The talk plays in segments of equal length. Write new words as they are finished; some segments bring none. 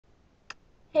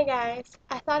Hey guys,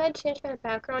 I thought I'd change my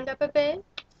background up a bit,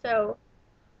 so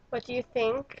what do you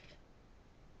think?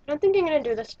 I don't think I'm gonna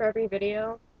do this for every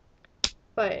video,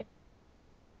 but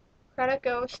credit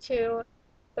goes to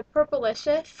the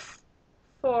Purplicious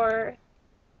for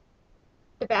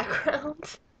the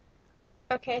background.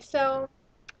 Okay, so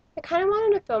I kind of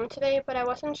wanted to film today, but I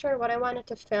wasn't sure what I wanted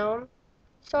to film,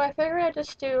 so I figured I'd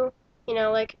just do,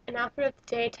 like an outfit of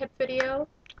the day type video.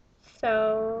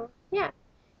 So yeah,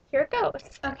 here it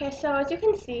goes. Okay, so as you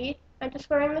can see, I'm just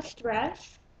wearing this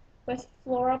dress with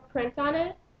floral print on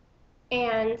it,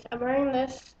 and I'm wearing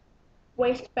this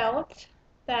waist belt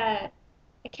that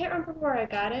I can't remember where I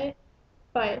got it,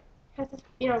 but has this,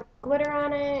 glitter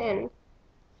on it and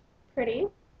pretty.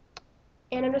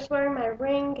 And I'm just wearing my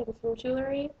ring and some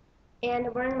jewelry, and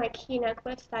I'm wearing my key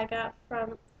necklace that I got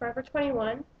from Forever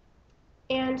 21.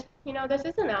 And, this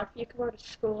is an outfit you could wear to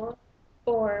school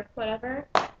or whatever,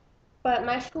 but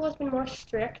my school has been more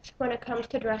strict when it comes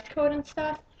to dress code and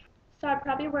stuff, so I'd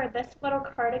probably wear this little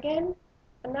cardigan.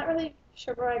 I'm not really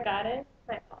sure where I got it.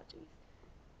 My apologies.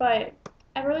 But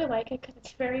I really like it because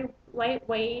it's very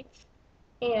lightweight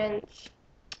and it's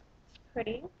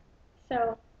pretty.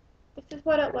 So this is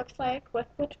what it looks like with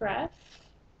the dress.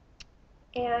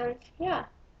 And yeah,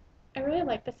 I really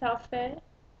like this outfit.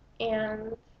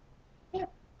 And yeah.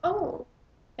 Oh,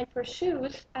 and for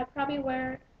shoes, I'd probably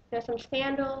wear some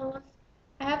sandals.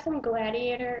 I have some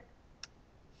Gladiator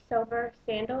silver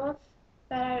sandals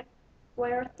that I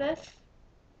wear with this.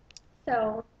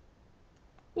 So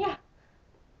yeah,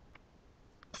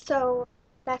 so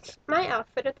that's my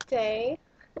outfit of the day.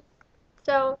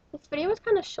 So this video was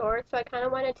kind of short, so I kind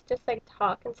of wanted to just like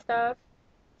talk and stuff.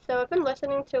 So I've been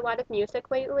listening to a lot of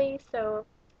music lately, so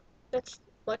let's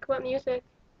look what music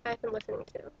I've been listening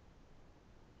to.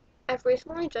 I've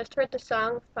recently just heard the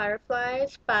song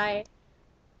Fireflies by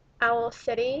Owl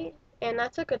City, and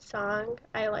that's a good song.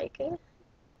 I like it.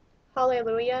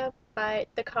 Hallelujah by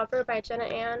the cover by Jenna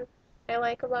Ann, I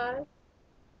like a lot.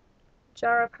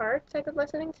 Jar of Hearts I've been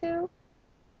listening to.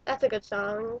 That's a good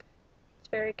song. It's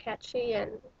very catchy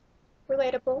and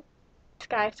relatable.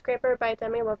 Skyscraper by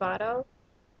Demi Lovato.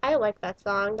 I like that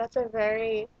song. That's a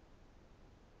very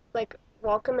like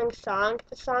welcoming song.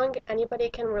 It's a song anybody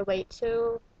can relate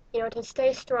to. To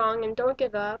stay strong and don't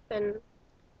give up, and it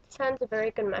sends a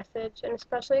very good message, and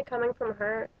especially coming from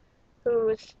her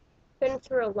who's been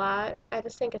through a lot, I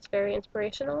just think it's very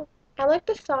inspirational. I like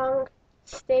the song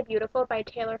Stay Beautiful by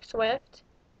Taylor Swift.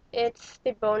 It's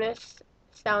the bonus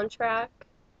soundtrack,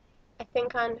 I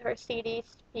think, on her CD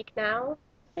Speak Now,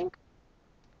 I think.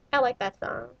 I like that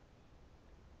song.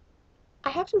 I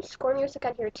have some score music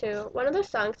on here too. One of the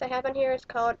songs I have on here is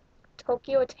called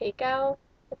Tokyo Takeout.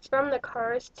 It's from the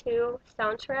Cars 2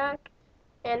 soundtrack,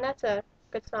 and that's a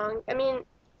good song. I mean,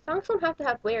 songs don't have to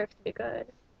have lyrics to be good.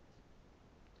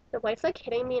 The light's like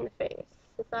hitting me in the face.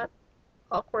 Is that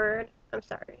awkward? I'm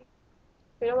sorry.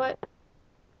 You know what?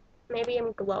 Maybe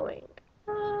I'm glowing.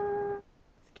 Just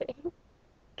kidding.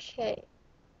 Okay.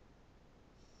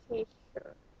 See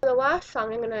here. The last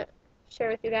song I'm gonna share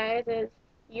with you guys is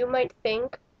You Might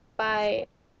Think by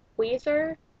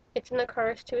Weezer. It's in the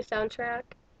Cars 2 soundtrack,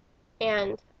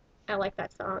 and I like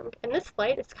that song. And this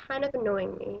light is kind of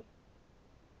annoying me.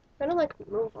 I'm gonna like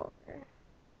move over.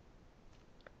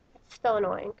 It's still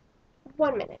annoying.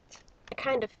 1 minute. I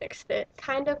kind of fixed it.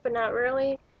 Kind of, but not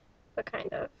really. But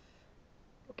kind of.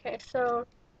 Okay, so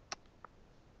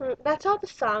that's all the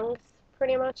songs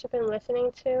pretty much I've been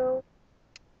listening to.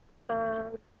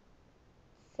 Um,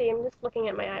 see, I'm just looking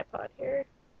at my iPod here.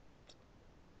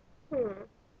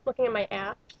 Looking at my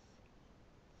apps.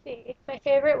 See, my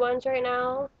favorite ones right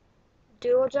now,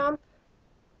 Dual Jump.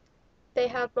 They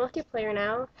have multiplayer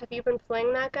now. Have you been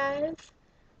playing that, guys?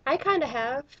 I kind of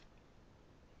have.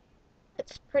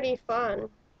 It's pretty fun.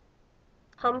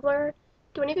 Tumblr.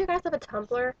 Do any of you guys have a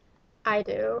Tumblr? I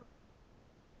do.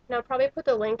 And I'll probably put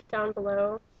the link down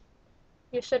below.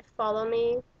 You should follow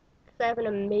me, because I have an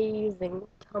amazing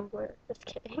Tumblr. Just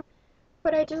kidding.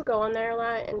 But I do go on there a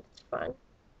lot, and it's fun.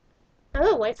 Now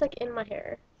the light's like in my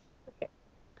hair. Okay.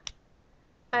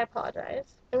 I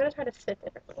apologize. I'm gonna try to sit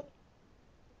differently.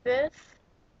 This,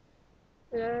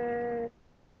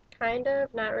 kind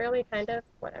of, not really, kind of,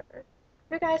 whatever.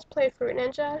 You guys play Fruit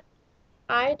Ninja?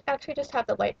 I actually just have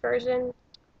the light version,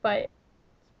 but it's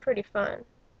pretty fun.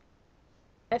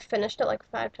 I've finished it like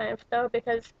 5 times though,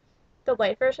 because the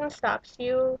light version stops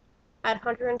you at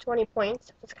 120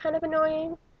 points, which is kind of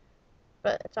annoying,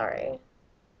 but it's alright.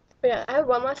 But yeah, I have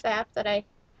one last app that I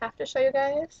have to show you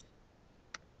guys,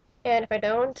 and if I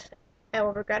don't, I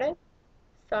will regret it,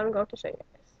 so I'm going to show you guys.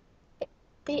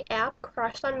 The app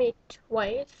crashed on me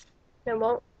twice, and it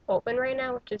won't open right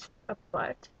now, which is a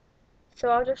butt. So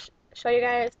I'll just show you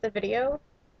guys the video.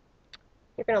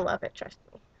 You're gonna love it, trust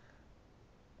me.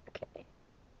 Okay.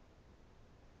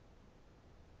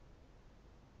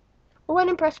 Oh,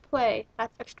 and press play.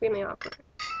 That's extremely awkward.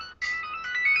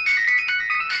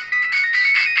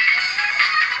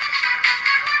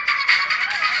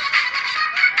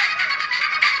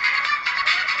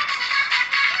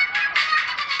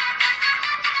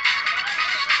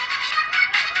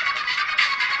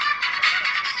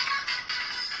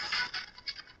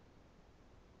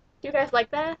 Do you guys like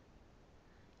that?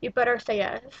 You better say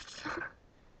yes.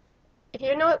 If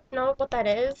you don't know what that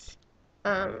is,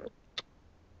 um,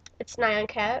 it's Nyan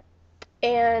Cat,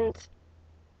 and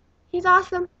he's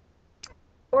awesome.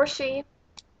 Or she.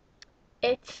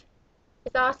 It's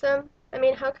awesome. I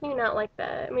mean, how can you not like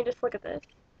that? I mean, just look at this.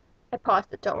 I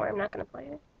paused it, don't worry, I'm not gonna play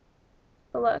it.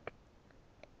 But look,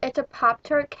 it's a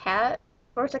Pop-Tart cat,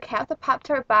 or it's a cat with a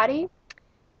Pop-Tart body,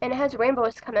 and it has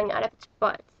rainbows coming out of its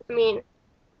butt. I mean,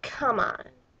 come on.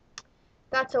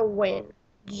 That's a win.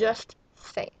 Just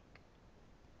saying.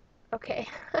 Okay.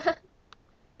 I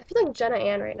feel like Jenna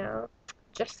Ann right now.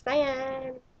 Just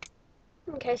saying.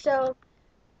 Okay, so,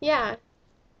 yeah,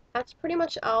 that's pretty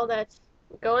much all that's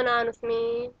going on with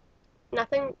me.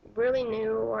 Nothing really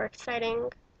new or exciting,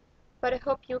 but I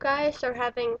hope you guys are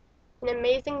having an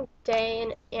amazing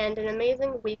day and an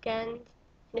amazing weekend,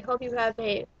 and I hope you have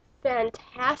a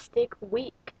fantastic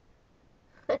week.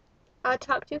 I'll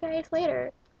talk to you guys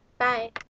later. Bye.